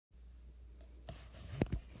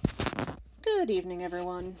Good evening,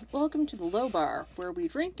 everyone. Welcome to the Low Bar, where we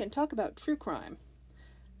drink and talk about true crime.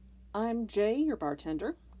 I'm Jay, your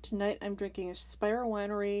bartender. Tonight I'm drinking a Spire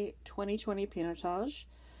Winery 2020 Pinotage.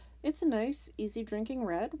 It's a nice, easy drinking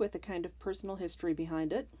red with a kind of personal history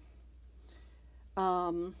behind it.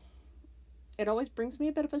 It always brings me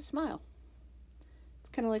a bit of a smile. It's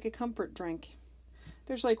kind of like a comfort drink.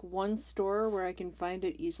 There's like one store where I can find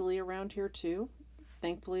it easily around here too.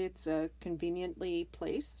 Thankfully, it's conveniently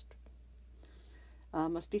placed.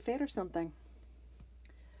 Must be fate or something.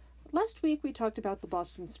 Last week we talked about the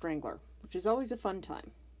Boston Strangler, which is always a fun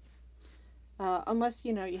time. Unless,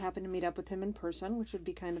 you happen to meet up with him in person, which would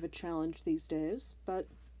be kind of a challenge these days. But,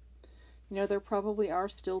 there probably are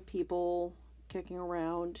still people kicking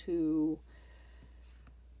around who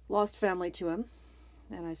lost family to him.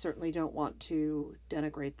 And I certainly don't want to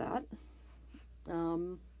denigrate that.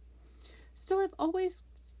 Still, I've always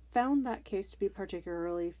found that case to be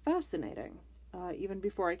particularly fascinating, even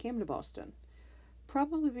before I came to Boston.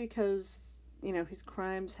 Probably because, his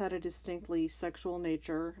crimes had a distinctly sexual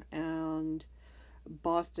nature, and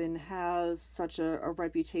Boston has such a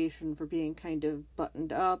reputation for being kind of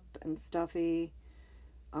buttoned up and stuffy,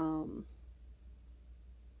 and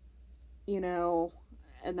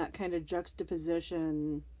that kind of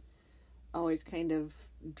juxtaposition always kind of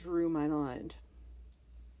drew my mind.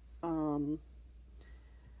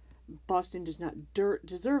 Boston does not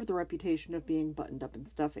deserve the reputation of being buttoned up and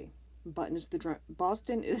stuffy.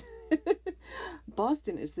 Boston is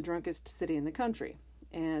the drunkest city in the country,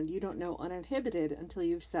 and you don't know uninhibited until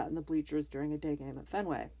you've sat in the bleachers during a day game at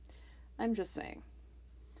Fenway. I'm just saying.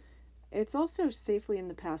 It's also safely in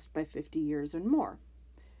the past by 50 years and more.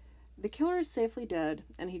 The killer is safely dead,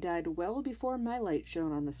 and he died well before my light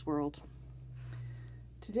shone on this world.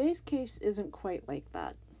 Today's case isn't quite like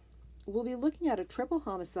that. We'll be looking at a triple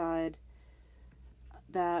homicide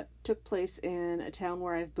that took place in a town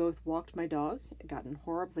where I've both walked my dog, gotten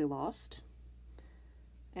horribly lost,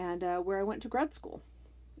 and where I went to grad school.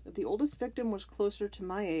 The oldest victim was closer to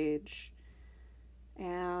my age,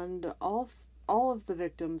 and all of the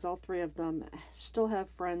victims, all three of them, still have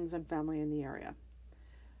friends and family in the area.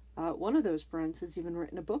 One of those friends has even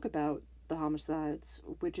written a book about the homicides,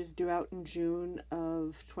 which is due out in June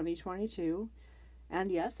of 2022. And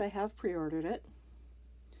yes, I have pre-ordered it.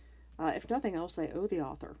 If nothing else, I owe the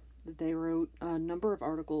author. They wrote a number of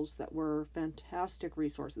articles that were fantastic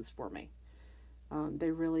resources for me.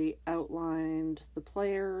 They really outlined the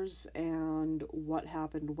players and what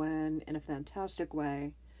happened when in a fantastic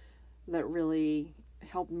way that really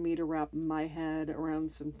helped me to wrap my head around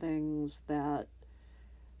some things that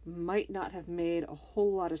might not have made a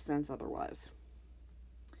whole lot of sense otherwise.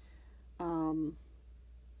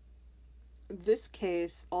 This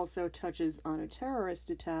case also touches on a terrorist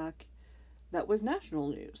attack that was national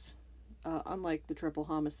news, unlike the triple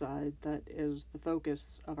homicide that is the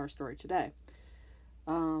focus of our story today.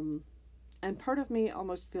 And part of me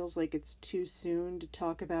almost feels like it's too soon to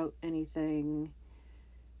talk about anything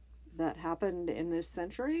that happened in this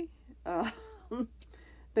century,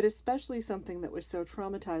 but especially something that was so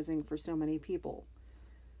traumatizing for so many people.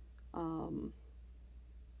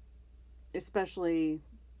 Especially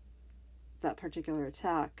that particular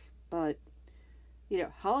attack, but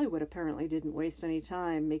Hollywood apparently didn't waste any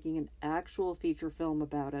time making an actual feature film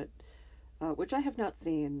about it, which I have not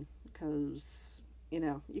seen because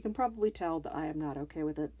you can probably tell that I am not okay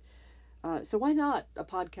with it. So why not a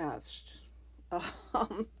podcast?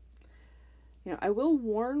 I will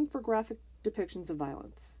warn for graphic depictions of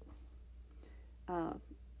violence.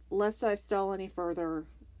 Lest I stall any further.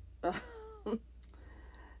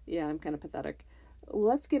 Yeah, I'm kind of pathetic.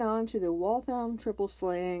 Let's get on to the Waltham triple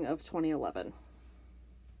slaying of 2011.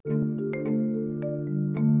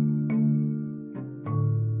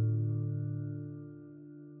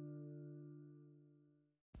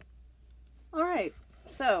 Alright,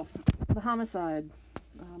 so, the homicides.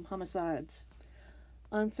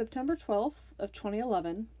 On September 12th of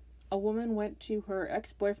 2011, a woman went to her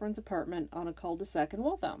ex-boyfriend's apartment on a cul-de-sac in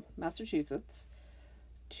Waltham, Massachusetts,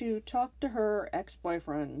 to talk to her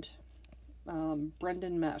ex-boyfriend,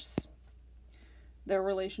 Brendan Mess. Their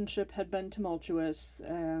relationship had been tumultuous,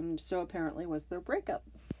 and so apparently was their breakup,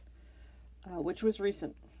 which was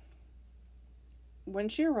recent. When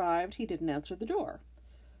she arrived, he didn't answer the door,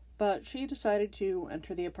 but she decided to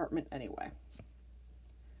enter the apartment anyway.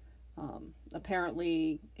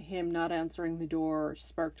 Apparently, him not answering the door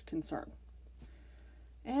sparked concern.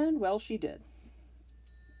 And, well, she did.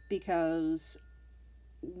 Because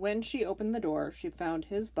when she opened the door, she found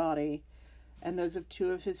his body and those of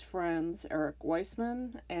two of his friends, Eric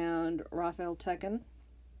Weissman and Raphael Tekken,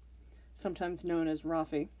 sometimes known as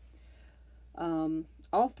Rafi,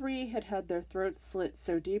 All three had had their throats slit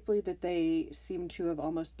so deeply that they seemed to have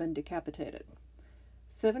almost been decapitated.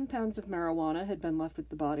 7 pounds of marijuana had been left with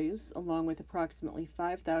the bodies, along with approximately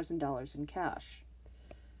 $5,000 in cash.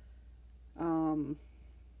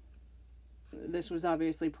 This was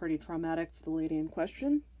obviously pretty traumatic for the lady in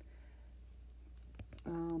question.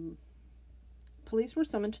 Police were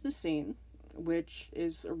summoned to the scene, which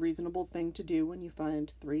is a reasonable thing to do when you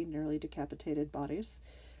find 3 nearly decapitated bodies.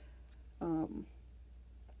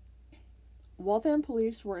 Waltham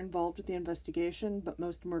police were involved with the investigation, but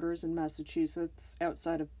most murders in Massachusetts,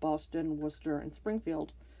 outside of Boston, Worcester, and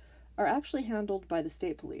Springfield, are actually handled by the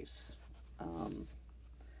state police.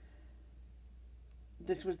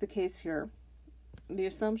 This was the case here. The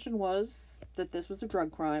assumption was that this was a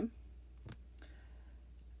drug crime.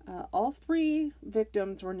 All 3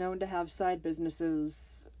 victims were known to have side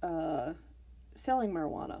businesses selling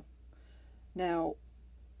marijuana. Now,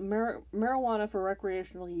 marijuana for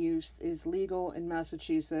recreational use is legal in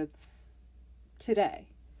Massachusetts today.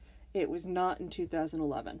 It was not in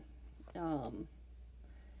 2011.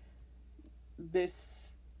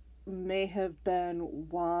 This may have been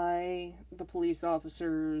why the police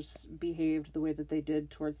officers behaved the way that they did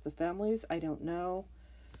towards the families. I don't know.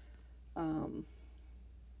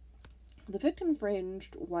 The victims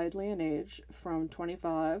ranged widely in age, from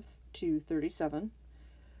 25 to 37.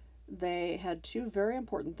 They had 2 very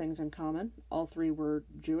important things in common. All 3 were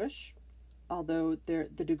Jewish, although the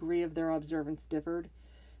degree of their observance differed.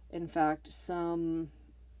 In fact, some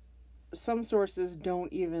sources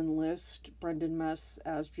don't even list Brendan Mess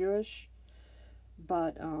as Jewish,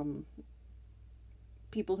 but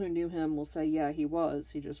people who knew him will say, yeah, he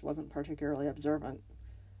was. He just wasn't particularly observant,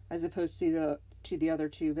 as opposed to the other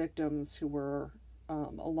 2 victims who were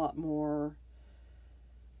a lot more,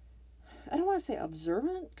 I don't want to say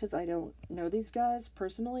observant, because I don't know these guys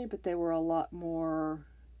personally, but they were a lot more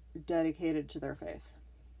dedicated to their faith.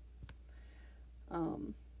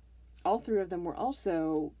 All 3 of them were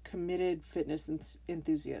also committed fitness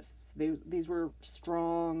enthusiasts. These were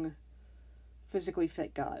strong, physically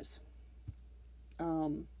fit guys.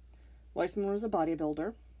 Weissman was a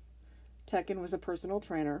bodybuilder. Tekin was a personal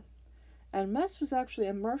trainer. And Mess was actually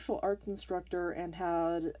a martial arts instructor and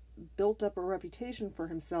had built up a reputation for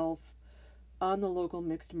himself on the local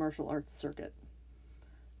mixed martial arts circuit.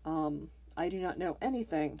 I do not know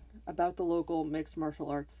anything about the local mixed martial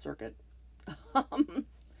arts circuit.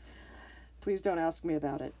 Please don't ask me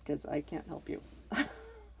about it, because I can't help you.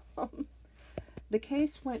 The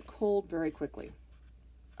case went cold very quickly.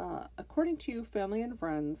 According to family and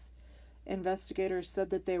friends, investigators said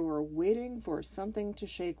that they were waiting for something to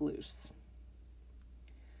shake loose.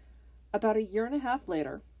 About 1.5 years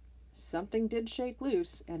later, something did shake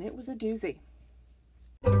loose, and it was a doozy.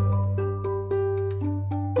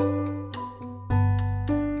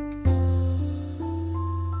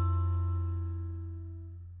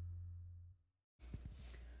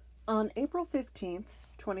 On April 15th,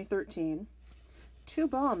 2013, 2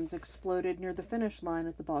 bombs exploded near the finish line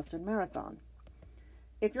at the Boston Marathon.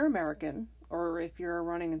 If you're American, or if you're a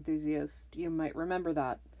running enthusiast, you might remember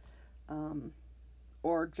that.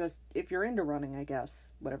 Or just, if you're into running, I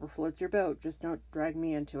guess. Whatever floats your boat, just don't drag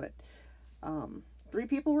me into it. 3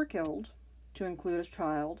 people were killed, to include a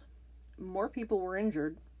child. More people were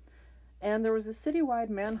injured. And there was a citywide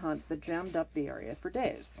manhunt that jammed up the area for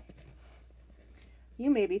days. You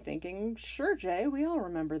may be thinking, sure, Jay, we all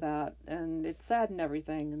remember that, and it's sad and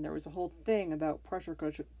everything, and there was a whole thing about pressure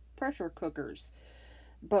cookers.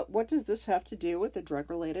 But what does this have to do with the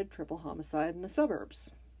drug-related triple homicide in the suburbs?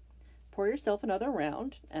 Pour yourself another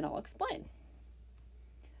round, and I'll explain.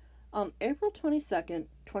 On April 22nd,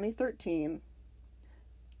 2013,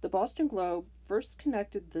 the Boston Globe first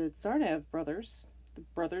connected the Tsarnaev brothers, the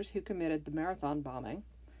brothers who committed the marathon bombing,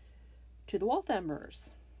 to the Waltham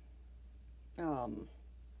murders.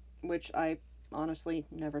 Which I honestly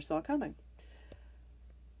never saw coming.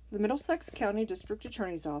 The Middlesex County District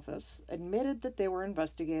Attorney's Office admitted that they were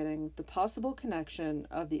investigating the possible connection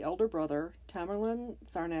of the elder brother, Tamerlan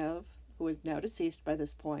Tsarnaev, who is now deceased by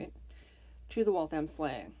this point, to the Waltham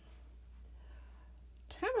slaying.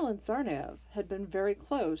 Tamerlan Tsarnaev had been very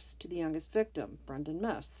close to the youngest victim, Brendan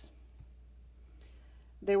Mess.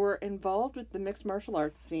 They were involved with the mixed martial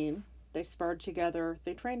arts scene. They sparred together.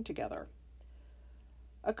 They trained together.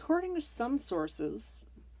 According to some sources,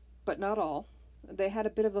 but not all, they had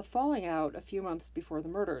a bit of a falling out a few months before the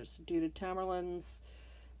murders due to Tamerlan's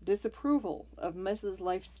disapproval of Mess's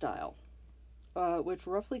lifestyle, which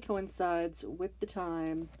roughly coincides with the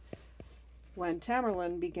time when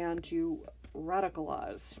Tamerlan began to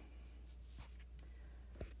radicalize.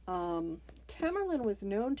 Tamerlan was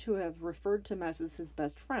known to have referred to Mess as his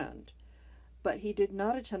best friend, but he did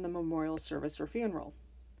not attend the memorial service or funeral.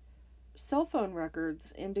 Cell phone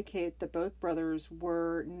records indicate that both brothers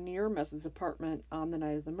were near Mess's apartment on the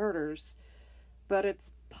night of the murders, but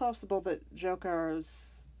it's possible that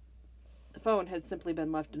Djokar's phone had simply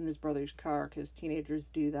been left in his brother's car, because teenagers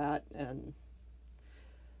do that, and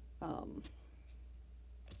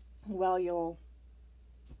well, you'll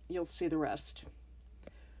see the rest.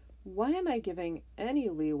 Why am I giving any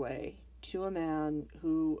leeway to a man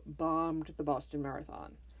who bombed the Boston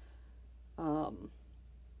Marathon?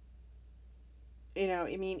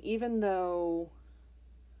 Even though,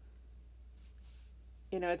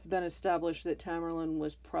 it's been established that Tamerlan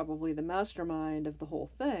was probably the mastermind of the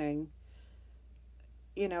whole thing,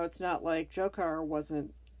 it's not like Dzhokhar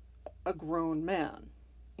wasn't a grown man,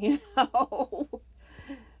 he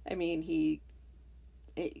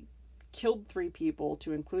killed 3 people,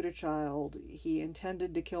 to include a child. He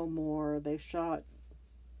intended to kill more. They shot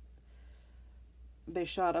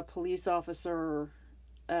a police officer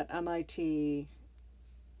at MIT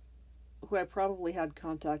who I probably had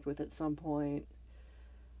contact with at some point.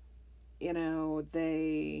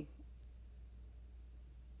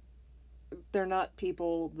 They're not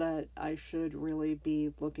people that I should really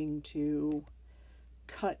be looking to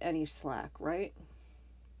cut any slack, right?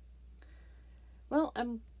 Well,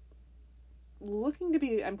 I'm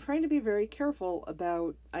trying to be very careful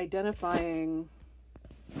about identifying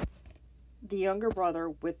the younger brother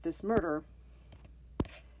with this murder,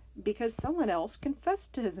 because someone else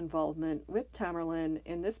confessed to his involvement with Tamerlan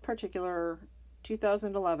in this particular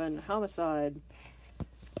 2011 homicide,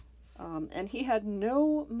 and he had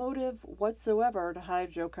no motive whatsoever to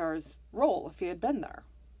hide Djokar's role if he had been there.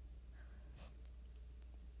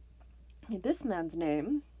 This man's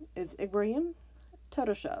name is Ibrahim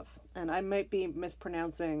Todashev, and I might be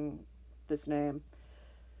mispronouncing this name.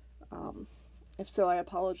 If so, I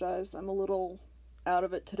apologize. I'm a little out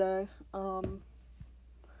of it today.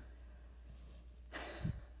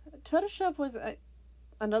 Todashev was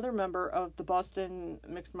another member of the Boston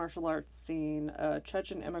mixed martial arts scene, a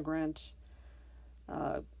Chechen immigrant,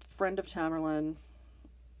 friend of Tamerlan.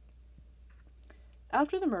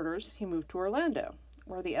 After the murders, he moved to Orlando,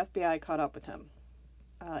 where the FBI caught up with him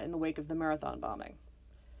in the wake of the marathon bombing.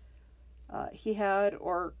 He had,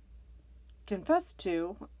 or confessed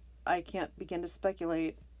to, I can't begin to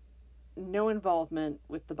speculate, no involvement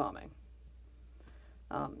with the bombing.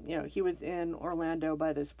 He was in Orlando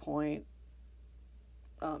by this point.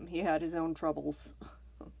 He had his own troubles.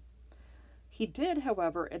 He did,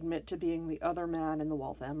 however, admit to being the other man in the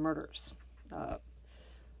Waltham murders.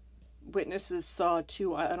 Witnesses saw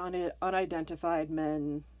 2 unidentified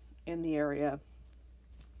men in the area.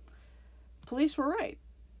 Police were right.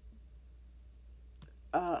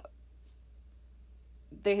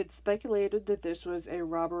 They had speculated that this was a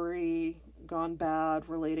robbery gone bad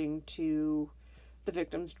relating to the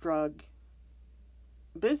victim's drug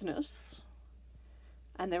business,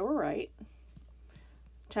 and they were right.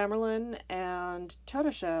 Tamerlan and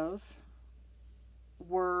Todashev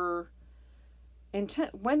went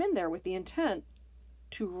in there with the intent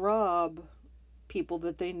to rob people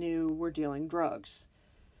that they knew were dealing drugs.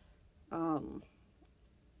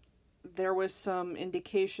 There was some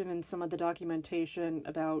indication in some of the documentation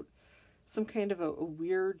about some kind of a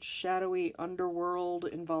weird, shadowy underworld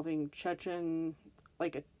involving Chechen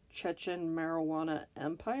marijuana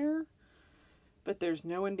empire, but there's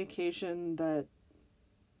no indication that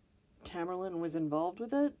Tamerlan was involved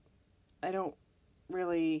with it. I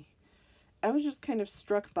was just kind of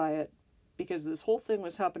struck by it, because this whole thing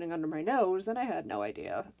was happening under my nose, and I had no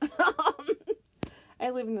idea. I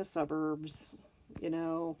live in the suburbs,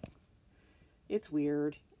 It's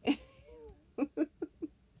weird.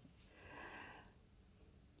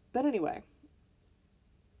 But anyway,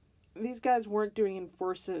 these guys weren't doing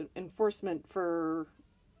enforcement for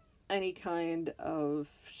any kind of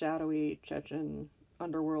shadowy Chechen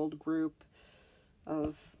underworld group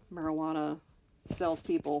of marijuana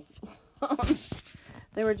salespeople.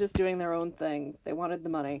 They were just doing their own thing. They wanted the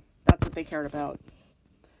money. That's what they cared about.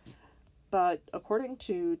 But according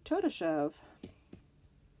to Todashev,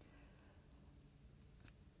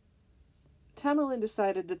 Tamerlan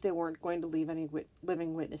decided that they weren't going to leave any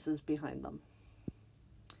living witnesses behind them.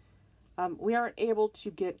 We aren't able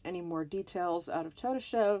to get any more details out of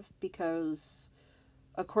Todashev because,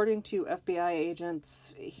 according to FBI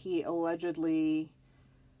agents, he allegedly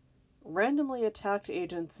randomly attacked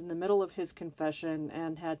agents in the middle of his confession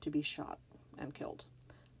and had to be shot and killed.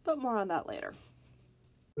 But more on that later.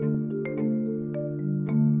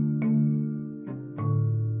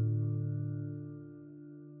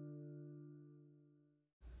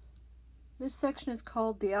 This section is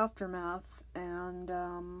called The Aftermath, and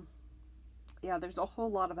there's a whole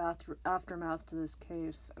lot of aftermath to this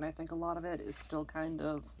case, and I think a lot of it is still kind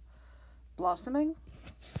of blossoming.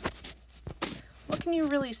 What can you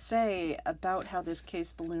really say about how this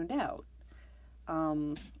case ballooned out?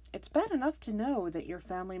 It's bad enough to know that your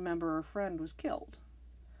family member or friend was killed.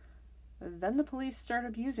 Then the police start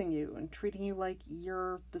abusing you and treating you like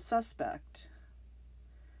you're the suspect.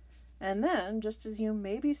 And then, just as you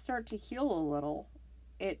maybe start to heal a little,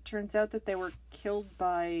 it turns out that they were killed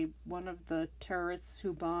by one of the terrorists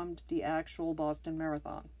who bombed the actual Boston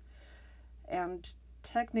Marathon. And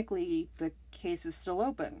technically, the case is still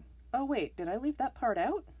open. Oh wait, did I leave that part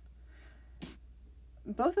out?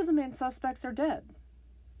 Both of the main suspects are dead.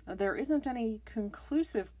 There isn't any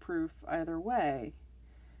conclusive proof either way,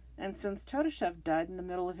 and since Todashev died in the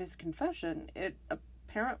middle of his confession, it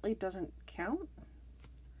apparently doesn't count.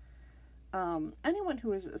 Anyone who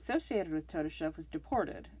was associated with Todashev was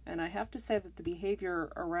deported, and I have to say that the behavior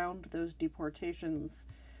around those deportations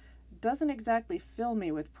doesn't exactly fill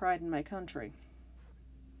me with pride in my country.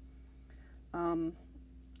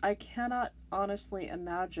 I cannot honestly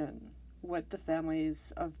imagine what the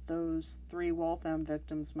families of those 3 Waltham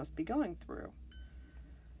victims must be going through.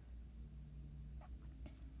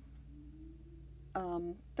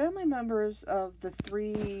 Family members of the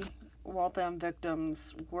 3 Waltham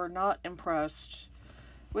victims were not impressed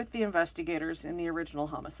with the investigators in the original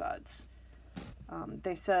homicides.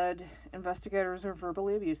 They said investigators are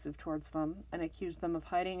verbally abusive towards them and accused them of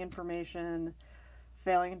hiding information,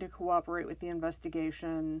 failing to cooperate with the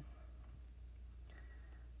investigation.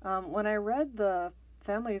 When I read the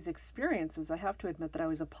family's experiences, I have to admit that I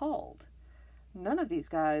was appalled. None of these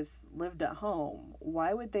guys lived at home.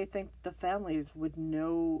 Why would they think the families would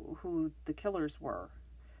know who the killers were?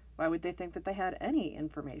 Why would they think that they had any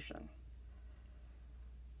information?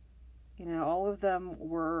 You know, all of them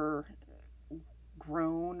were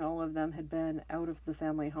grown. All of them had been out of the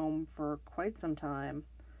family home for quite some time.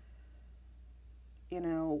 You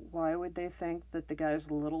know, why would they think that the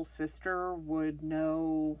guy's little sister would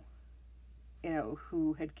know,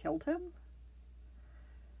 who had killed him?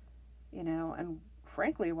 And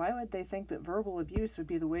frankly, why would they think that verbal abuse would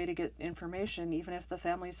be the way to get information, even if the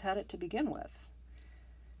families had it to begin with?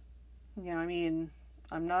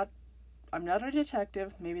 I'm not a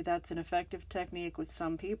detective. Maybe that's an effective technique with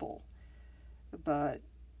some people. But,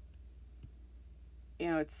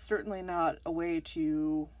 it's certainly not a way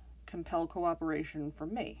to compel cooperation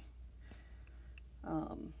from me.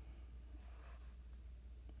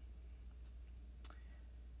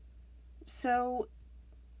 So,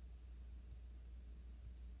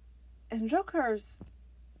 in Jokar's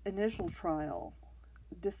initial trial,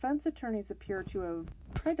 defense attorneys appear to have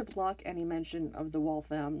tried to block any mention of the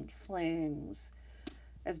Waltham slayings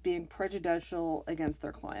as being prejudicial against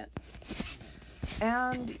their client.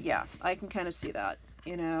 And yeah, I can kind of see that.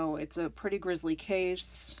 It's a pretty grisly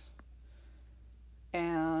case,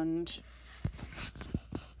 and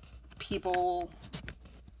people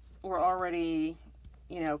were already,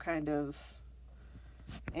 kind of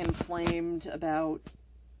inflamed about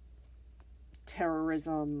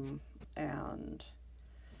terrorism and,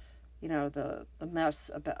 the mess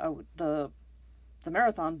about the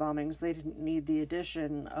marathon bombings. They didn't need the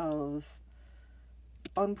addition of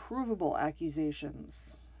unprovable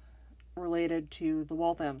accusations related to the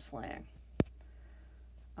Waltham slaying.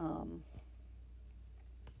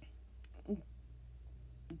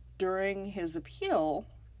 During his appeal,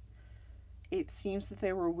 it seems that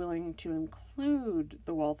they were willing to include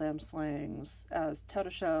the Waltham slayings, as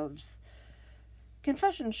Todashev's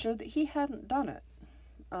confession showed that he hadn't done it.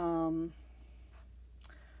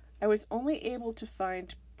 I was only able to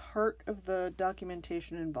find part of the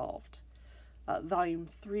documentation involved, volume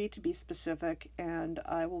 3 to be specific, and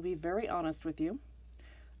I will be very honest with you,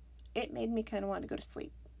 it made me kind of want to go to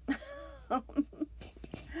sleep.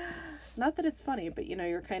 Not that it's funny, but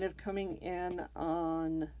you're kind of coming in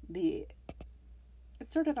on it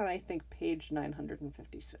started on, I think, page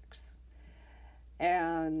 956.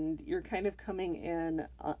 And you're kind of coming in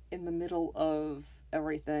the middle of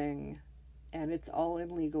everything, and it's all in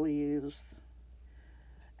legalese,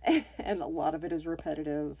 and a lot of it is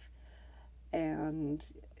repetitive, and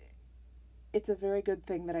it's a very good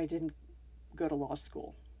thing that I didn't go to law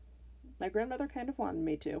school. My grandmother kind of wanted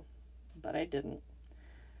me to, but I didn't.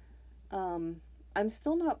 I'm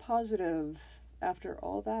still not positive, after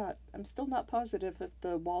all that, I'm still not positive if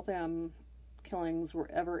the Waltham killings were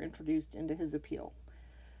ever introduced into his appeal.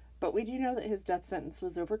 But we do know that his death sentence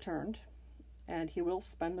was overturned, and he will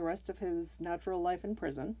spend the rest of his natural life in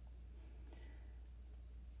prison.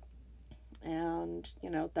 And And,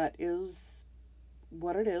 that is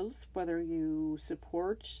what it is, whether you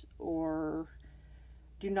support or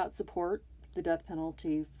do not support the death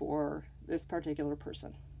penalty for this particular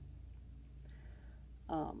person.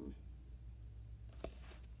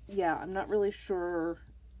 Yeah, I'm not really sure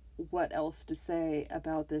what else to say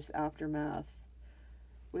about this aftermath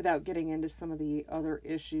without getting into some of the other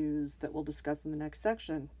issues that we'll discuss in the next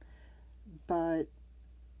section. But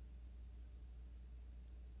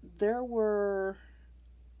there were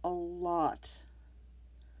a lot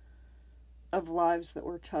of lives that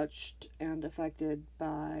were touched and affected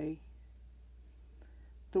by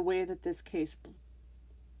the way that this case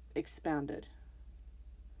expanded.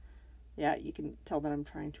 Yeah, you can tell that I'm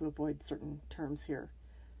trying to avoid certain terms here.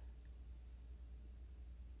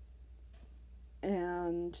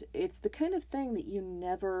 And it's the kind of thing that you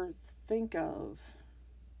never think of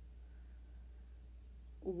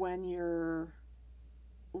when you're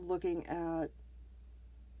looking at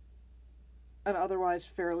an otherwise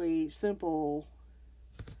fairly simple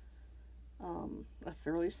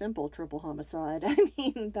triple homicide. I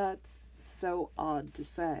mean, that's so odd to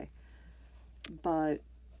say. But,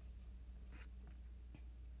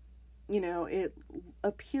 it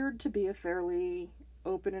appeared to be a fairly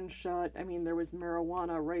open and shut. I mean, there was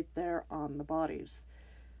marijuana right there on the bodies.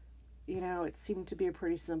 It seemed to be a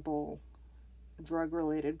pretty simple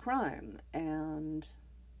drug-related crime. And,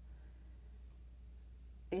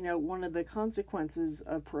 one of the consequences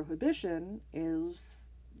of prohibition is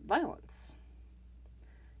violence.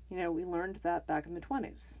 We learned that back in the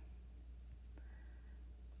 1920s.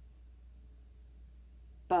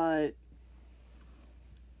 But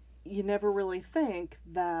you never really think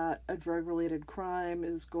that a drug-related crime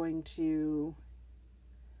is going to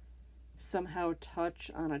somehow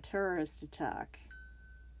touch on a terrorist attack.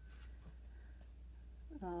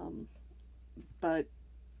 But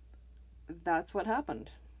that's what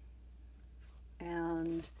happened.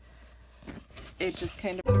 And it just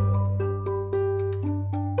kind of...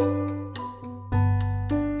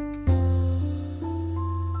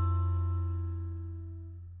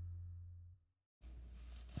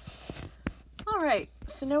 Alright,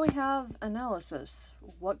 so now we have analysis.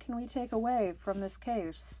 What can we take away from this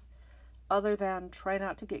case, other than try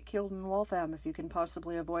not to get killed in Waltham if you can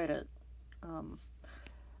possibly avoid it?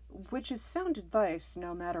 Which is sound advice,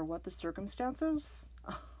 no matter what the circumstances,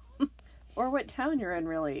 or what town you're in,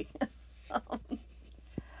 really.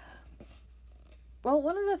 Well,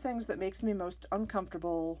 one of the things that makes me most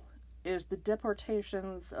uncomfortable is the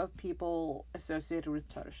deportations of people associated with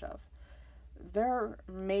Todashev. There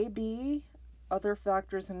may be other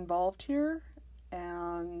factors involved here,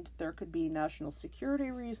 and there could be national security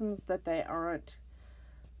reasons that they aren't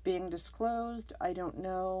being disclosed. I don't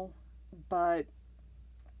know, but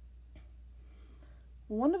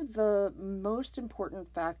one of the most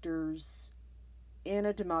important factors in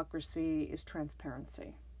a democracy is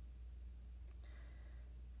transparency.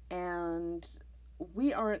 And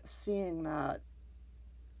we aren't seeing that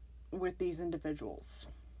with these individuals.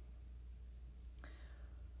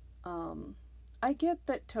 I get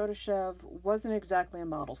that Todashev wasn't exactly a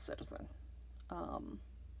model citizen.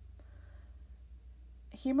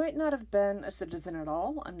 He might not have been a citizen at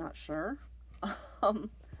all, I'm not sure.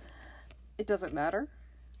 It doesn't matter.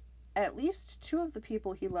 At least two of the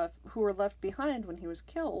people who were left behind when he was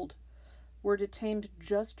killed were detained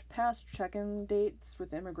just past check-in dates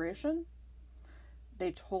with immigration.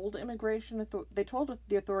 They told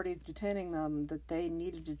the authorities detaining them that they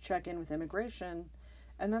needed to check in with immigration,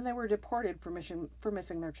 and then they were deported for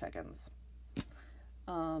missing their check-ins.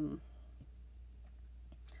 One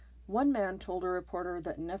man told a reporter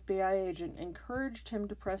that an FBI agent encouraged him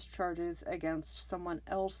to press charges against someone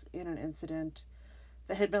else in an incident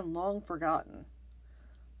that had been long forgotten,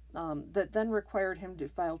 that then required him to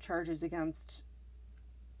file charges against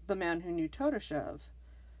the man who knew Todashev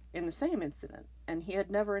in the same incident, and he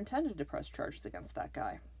had never intended to press charges against that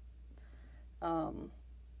guy.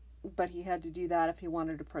 But he had to do that if he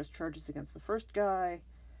wanted to press charges against the first guy,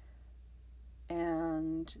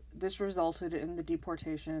 and this resulted in the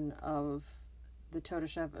deportation of the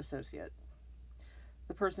Todashev associate.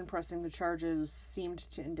 The person pressing the charges seemed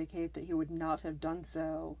to indicate that he would not have done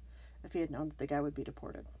so if he had known that the guy would be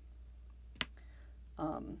deported.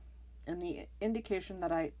 And the impression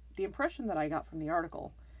that I got from the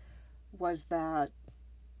article was that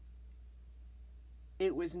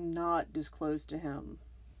it was not disclosed to him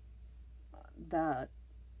that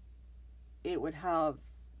it would have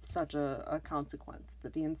such a consequence,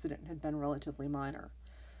 that the incident had been relatively minor.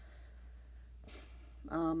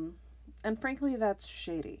 And frankly, that's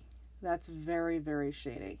shady. That's very, very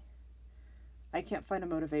shady. I can't find a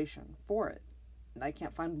motivation for it. I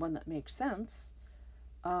can't find one that makes sense.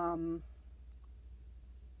 The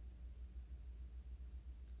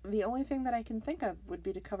only thing that I can think of would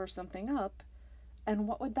be to cover something up, and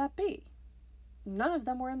what would that be? None of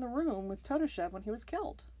them were in the room with Todashev when he was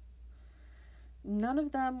killed. None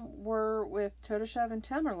of them were with Todashev and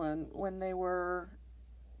Tamerlan when they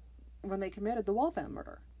committed the Waltham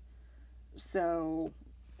murder. So,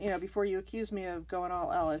 before you accuse me of going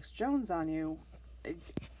all Alex Jones on you,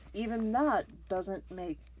 even that doesn't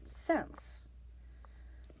make sense.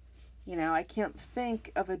 I can't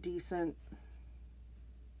think of a decent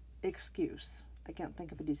excuse. I can't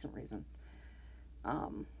think of a decent reason.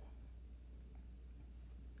 For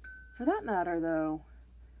that matter, though,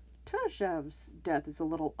 Todashev's death is a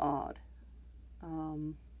little odd.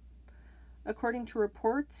 According to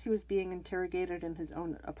reports, he was being interrogated in his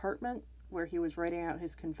own apartment where he was writing out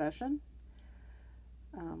his confession.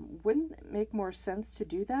 Wouldn't it make more sense to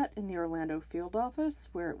do that in the Orlando field office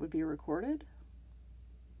where it would be recorded?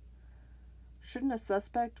 Shouldn't a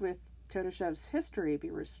suspect with Todashev's history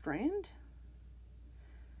be restrained?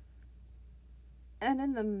 And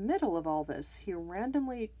in the middle of all this, he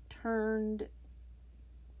randomly turned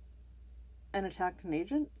and attacked an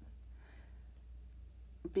agent?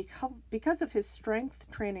 Because of his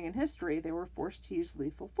strength, training, and history, they were forced to use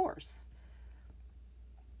lethal force.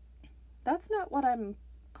 That's not what I'm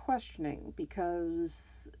questioning,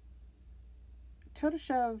 because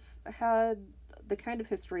Todashev had the kind of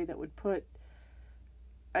history that would put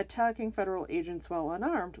attacking federal agents while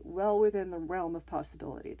unarmed well within the realm of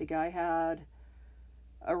possibility. The guy had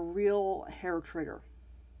a real hair trigger.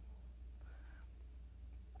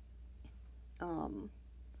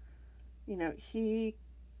 He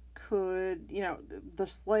could, the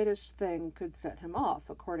slightest thing could set him off,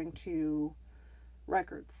 according to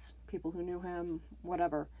records, people who knew him,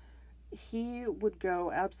 whatever. He would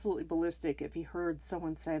go absolutely ballistic if he heard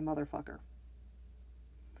someone say motherfucker.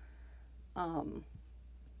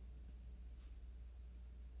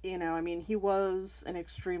 He was an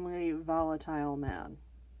extremely volatile man.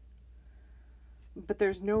 But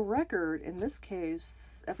there's no record in this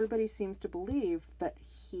case. Everybody seems to believe that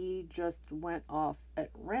he just went off at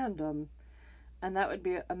random, and that would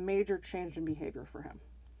be a major change in behavior for him.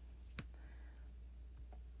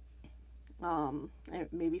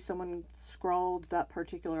 Maybe someone scrawled that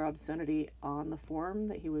particular obscenity on the form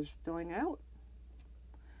that he was filling out.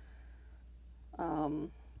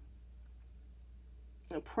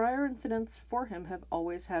 Prior incidents for him have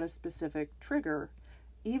always had a specific trigger,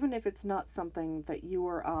 even if it's not something that you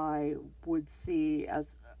or I would see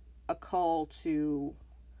as a call to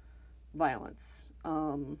violence.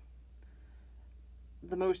 The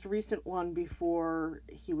most recent one before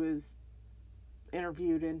he was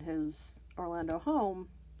interviewed in his Orlando home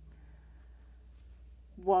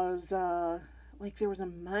was there was a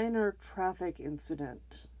minor traffic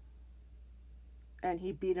incident and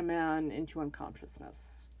he beat a man into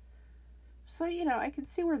unconsciousness. So, I can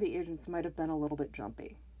see where the agents might have been a little bit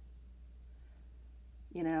jumpy.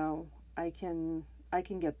 I can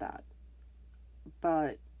get that.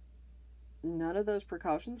 But none of those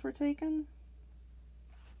precautions were taken.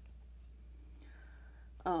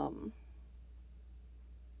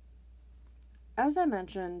 As I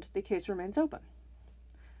mentioned, the case remains open.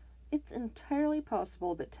 It's entirely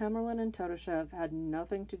possible that Tamerlan and Todashev had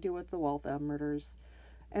nothing to do with the Waltham murders,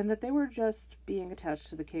 and that they were just being attached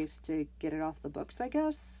to the case to get it off the books, I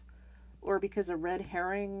guess, or because a red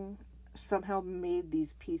herring somehow made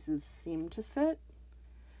these pieces seem to fit,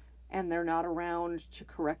 and they're not around to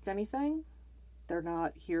correct anything. They're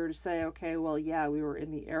not here to say, okay, well, yeah, we were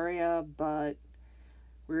in the area, but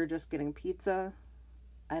we were just getting pizza.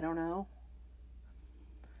 I don't know.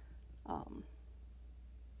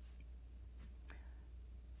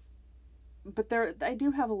 But I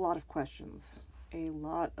do have a lot of questions. And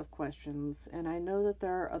I know that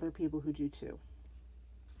there are other people who do too.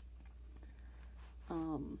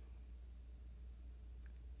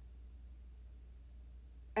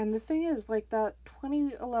 And the thing is, that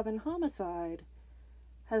 2011 homicide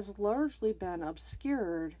has largely been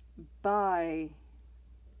obscured by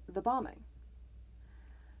the bombing.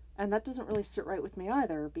 And that doesn't really sit right with me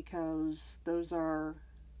either, because those are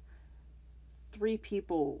 3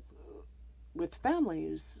 people with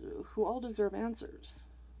families who all deserve answers.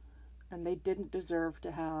 And they didn't deserve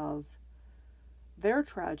to have their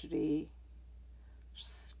tragedy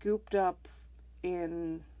scooped up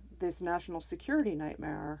in this national security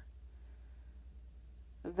nightmare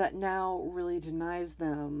that now really denies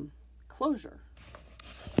them closure.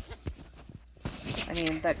 I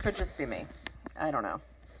mean, that could just be me. I don't know.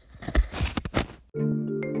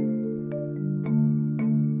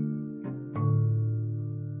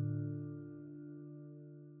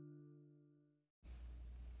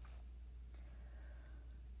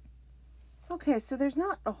 Okay, so there's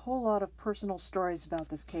not a whole lot of personal stories about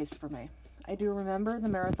this case for me. I do remember the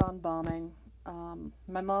marathon bombing.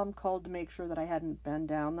 My mom called to make sure that I hadn't been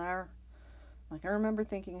down there. Like, I remember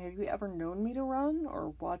thinking, have you ever known me to run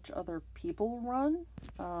or watch other people run?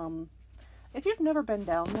 If you've never been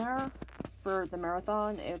down there for the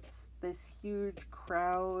marathon, it's this huge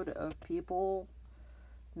crowd of people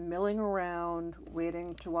milling around,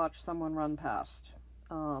 waiting to watch someone run past.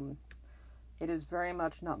 It is very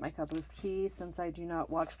much not my cup of tea, since I do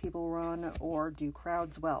not watch people run or do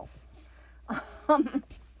crowds well.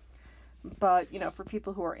 But, for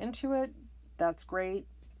people who are into it, that's great.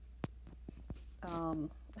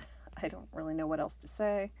 I don't really know what else to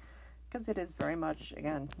say, because it is very much,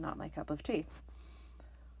 again, not my cup of tea.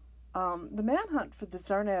 The manhunt for the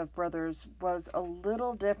Tsarnaev brothers was a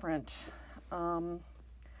little different. No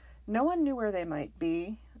one knew where they might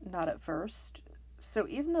be, not at first. So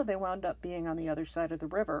even though they wound up being on the other side of the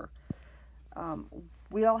river,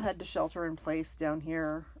 we all had to shelter in place down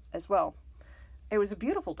here as well. It was a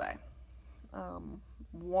beautiful day.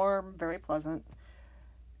 Warm, very pleasant.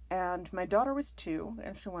 And my daughter was 2,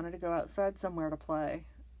 and she wanted to go outside somewhere to play.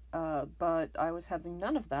 But I was having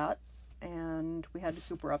none of that, and we had to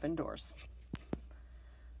coop her up indoors.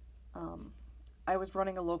 I was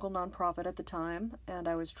running a local nonprofit at the time, and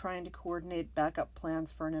I was trying to coordinate backup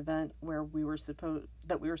plans for an event where we were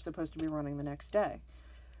supposed to be running the next day.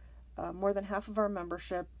 More than half of our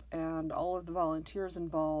membership and all of the volunteers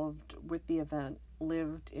involved with the event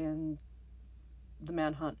lived in the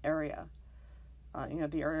manhunt area.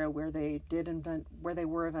 The area where they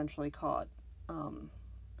were eventually caught.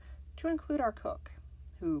 To include our cook,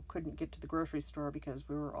 who couldn't get to the grocery store because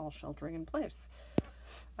we were all sheltering in place.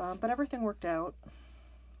 But everything worked out.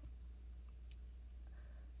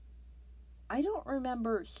 I don't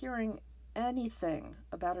remember hearing anything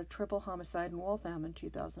about a triple homicide in Waltham in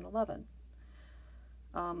 2011.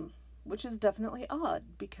 Which is definitely odd,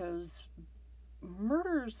 because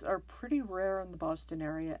murders are pretty rare in the Boston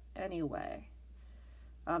area anyway.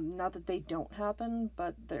 Not that they don't happen,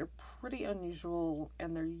 but they're pretty unusual,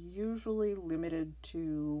 and they're usually limited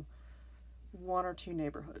to 1 or 2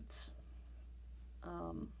 neighborhoods.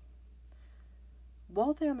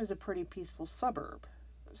 Waltham is a pretty peaceful suburb,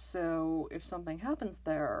 so if something happens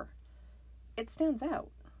there, it stands out.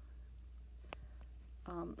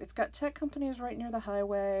 It's got tech companies right near the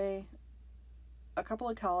highway, a couple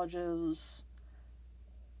of colleges,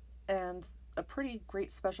 and a pretty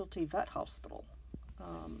great specialty vet hospital.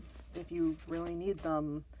 If you really need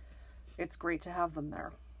them, it's great to have them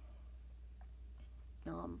there.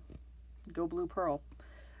 Go Blue Pearl.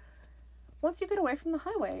 Once you get away from the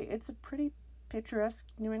highway, it's a pretty picturesque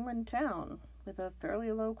New England town with a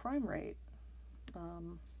fairly low crime rate.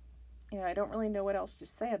 I don't really know what else to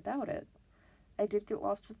say about it. I did get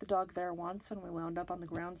lost with the dog there once, and we wound up on the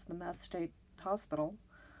grounds of the Mass State Hospital.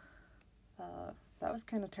 That was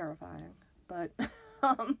kind of terrifying, but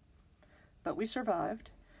but we survived.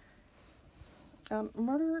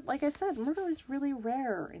 Murder, like I said, murder is really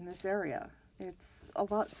rare in this area. It's a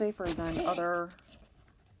lot safer than other,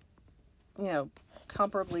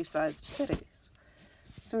 comparably sized cities.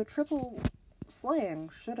 So triple slaying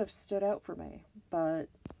should have stood out for me, but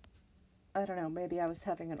I don't know, maybe I was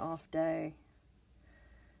having an off day.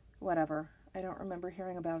 Whatever. I don't remember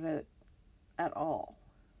hearing about it at all.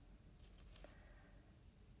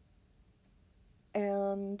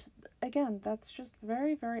 And again, that's just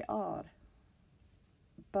very, very odd.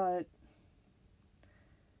 But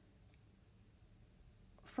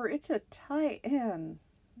for it to tie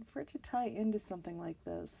into something like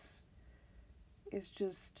this is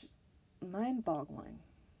just mind-boggling.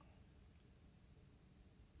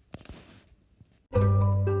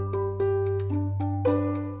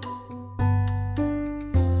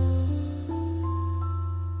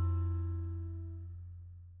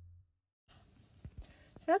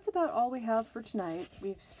 That's about all we have for tonight.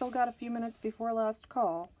 We've still got a few minutes before last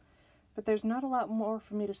call, but there's not a lot more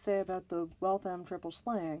for me to say about the Waltham triple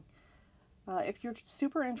slaying. If you're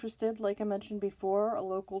super interested, like I mentioned before, a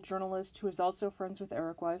local journalist who is also friends with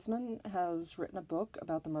Eric Wiseman has written a book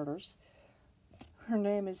about the murders. Her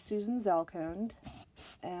name is Susan Zalcone,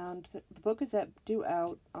 and the book is due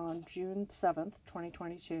out on June 7th,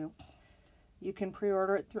 2022. You can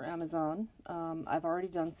pre-order it through Amazon. I've already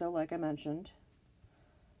done so, like I mentioned.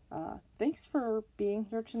 Thanks for being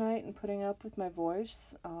here tonight and putting up with my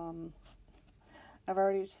voice. I've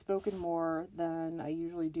already spoken more than I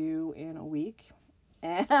usually do in a week,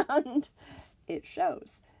 and it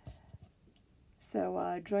shows.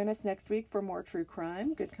 So join us next week for more true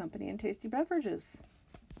crime, good company, and tasty beverages.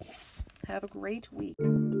 Have a great week.